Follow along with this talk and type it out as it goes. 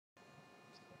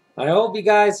I hope you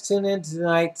guys tune in to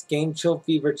tonight's Game Show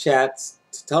Fever Chats.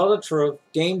 To tell the truth,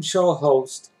 game show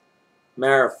host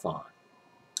marathon.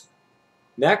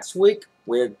 Next week,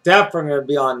 we're definitely going to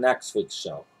be on next week's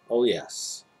show. Oh,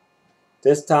 yes.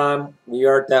 This time, we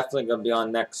are definitely going to be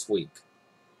on next week.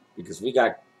 Because we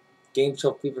got Game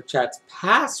Show Fever Chats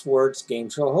Passwords Game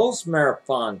Show Host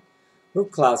Marathon.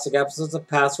 With classic episodes of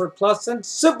Password Plus and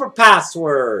Super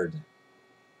Password.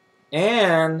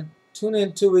 And tune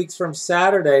in 2 weeks from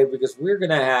Saturday because we're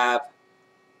going to have,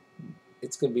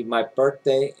 it's going to be my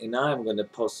birthday and I'm going to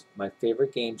post my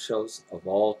favorite game shows of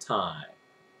all time.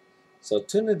 So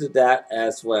tune into that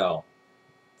as well.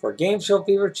 For Game Show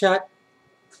Fever Chat,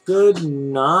 good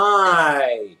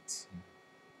night.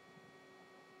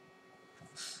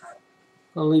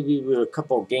 I'll leave you with a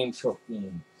couple of game show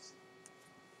themes.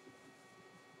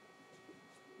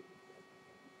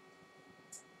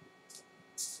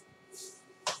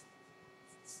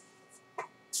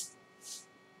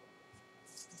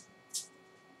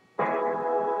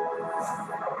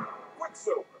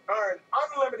 Quicksilver. Earn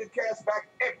unlimited cash back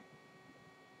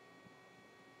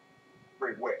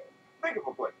everywhere. Think of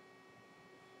a place.